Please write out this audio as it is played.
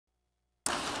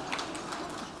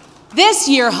This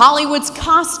year, Hollywood's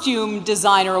Costume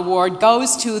Designer Award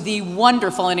goes to the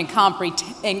wonderful and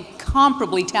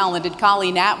incomparably talented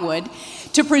Colleen Atwood.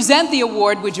 To present the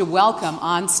award, would you welcome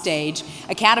on stage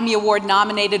Academy Award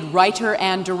nominated writer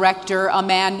and director, a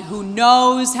man who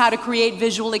knows how to create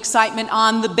visual excitement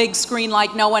on the big screen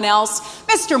like no one else,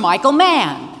 Mr. Michael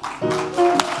Mann.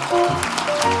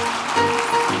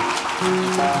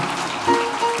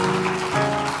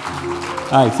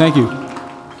 Hi, thank you.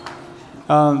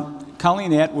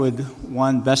 Colleen Atwood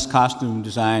won Best Costume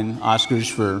Design Oscars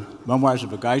for Memoirs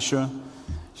of a Geisha,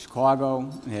 Chicago,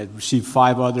 and had received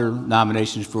 5 other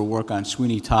nominations for work on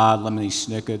Sweeney Todd, Lemony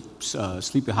Snicket,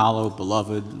 Sleepy Hollow,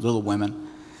 Beloved, Little Women.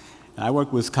 And I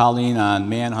worked with Colleen on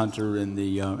Manhunter in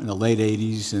the late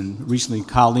 '80s, and recently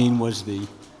Colleen was the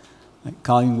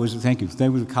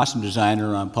costume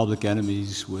designer on Public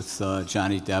Enemies with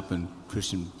Johnny Depp and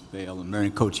Christian Bale and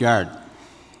Marion Cotillard.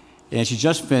 And she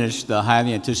just finished the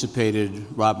highly anticipated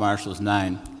Rob Marshall's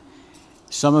 9.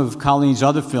 Some of Colleen's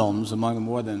other films, among the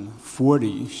more than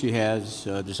 40 she has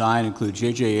designed, include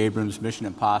J.J. Abrams' Mission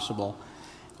Impossible,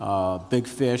 Big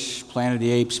Fish, Planet of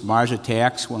the Apes, Mars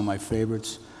Attacks, one of my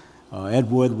favorites,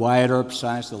 Ed Wood, Wyatt Earp,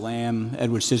 Silence of the Lamb,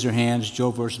 Edward Scissorhands,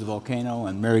 Joe versus the Volcano,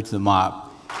 and Married to the Mob.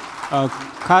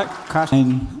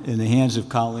 Costume in the hands of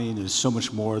Colleen is so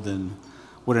much more than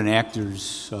what an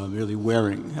actor's merely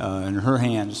wearing. In her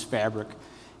hands, fabric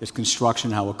is construction,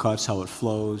 how it cuts, how it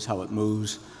flows, how it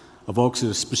moves, evokes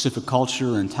a specific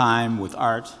culture and time with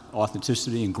art,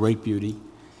 authenticity, and great beauty.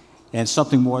 And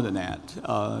something more than that.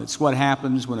 It's what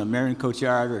happens when a Marion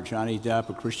Cotillard or Johnny Depp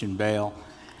or Christian Bale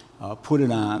put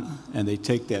it on and they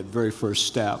take that very first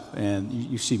step, and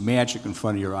you see magic in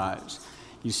front of your eyes.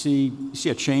 You see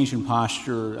a change in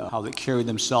posture, how they carry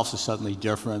themselves is suddenly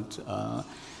different.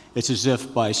 It's as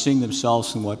if by seeing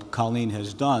themselves in what Colleen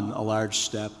has done, a large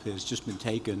step has just been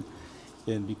taken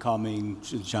in becoming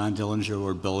John Dillinger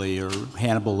or Billy or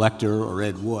Hannibal Lecter or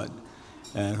Ed Wood.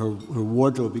 And her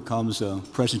wardrobe becomes a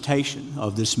presentation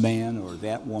of this man or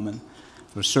that woman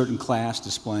for a certain class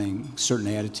displaying certain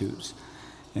attitudes.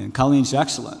 And Colleen's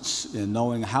excellence in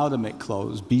knowing how to make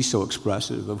clothes be so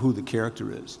expressive of who the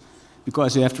character is.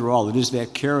 Because after all, it is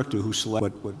that character who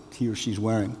selects what he or she's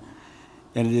wearing.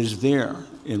 And it is there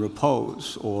in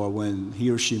repose or when he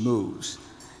or she moves.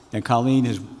 And Colleen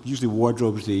has usually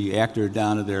wardrobes the actor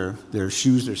down to their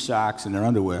shoes, their socks, and their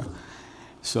underwear.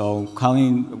 So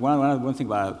Colleen, one other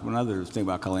thing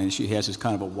about Colleen, she has this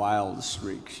kind of a wild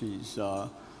streak. She's,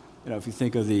 if you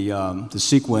think of the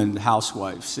sequined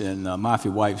housewives and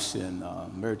mafia wives in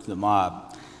Married to the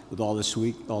Mob, with all the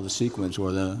sequins,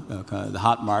 or the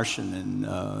hot Martian and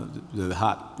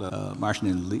Martian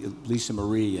and Lisa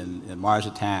Marie and Mars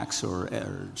Attacks,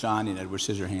 or Johnny and Edward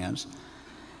Scissorhands,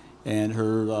 and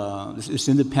her this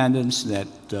independence, that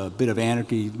bit of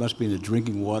anarchy must be in the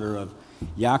drinking water of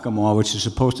Yakima, which is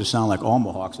supposed to sound like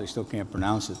Omaha, because I still can't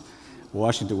pronounce it,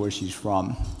 Washington, where she's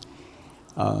from.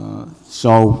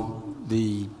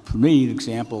 For me, an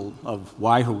example of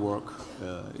why her work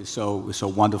is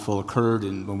so wonderful occurred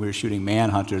when we were shooting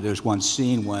Manhunter. There's one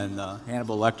scene when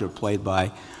Hannibal Lecter, played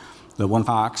by the one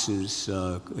Fox, is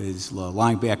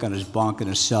lying back on his bunk in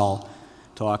a cell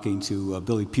talking to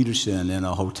Billy Peterson in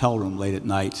a hotel room late at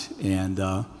night, and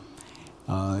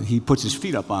he puts his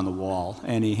feet up on the wall,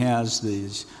 and he has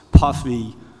these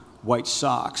puffy white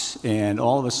socks, and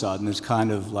all of a sudden it's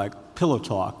kind of like pillow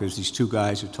talk. There's these two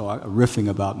guys who are riffing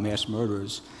about mass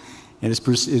murderers, and it's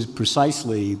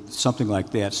precisely something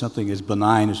like that, something as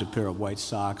benign as a pair of white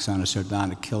socks on a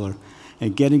sardonic killer,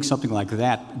 and getting something like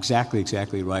that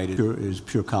exactly right is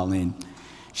pure Colleen.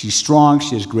 She's strong,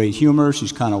 she has great humor,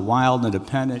 she's kind of wild and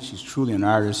independent, she's truly an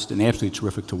artist and absolutely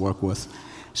terrific to work with.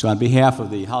 So on behalf of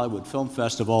the Hollywood Film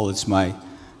Festival, it's my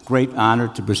great honor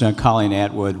to present Colleen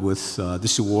Atwood with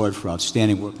this award for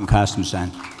outstanding work in costume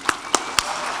design.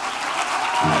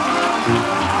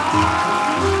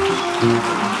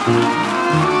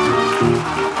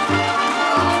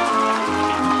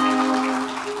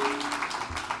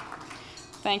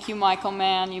 Thank you, Michael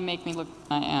Mann. You make me look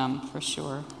like I am, for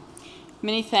sure.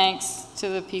 Many thanks to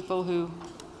the people who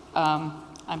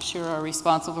I'm sure are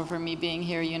responsible for me being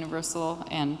here, Universal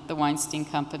and the Weinstein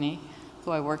Company,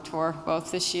 who I worked for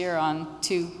both this year on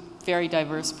 2 very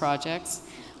diverse projects.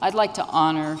 I'd like to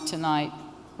honor tonight,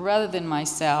 rather than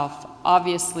myself,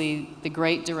 obviously the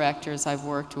great directors I've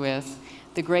worked with,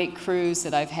 the great crews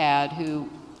that I've had who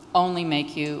only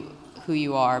make you who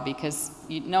you are, because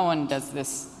no one does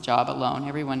this job alone.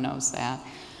 Everyone knows that.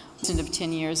 Of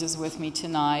 10 years is with me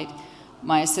tonight.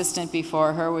 My assistant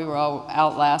before her, we were all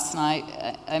out last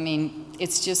night. I mean,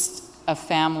 it's just a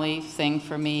family thing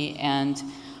for me, and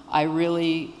I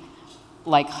really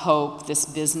like hope this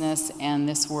business and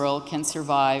this world can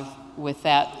survive with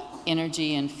that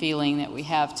energy and feeling that we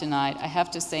have tonight. I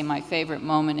have to say my favorite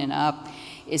moment in Up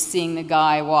is seeing the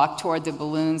guy walk toward the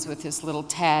balloons with his little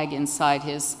tag inside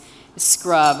his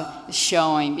scrub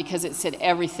showing, because it said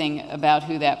everything about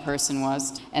who that person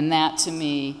was. And that, to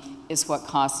me, is what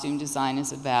costume design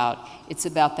is about. It's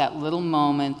about that little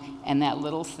moment and that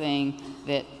little thing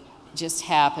that just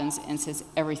happens and says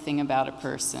everything about a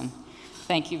person.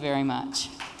 Thank you very much.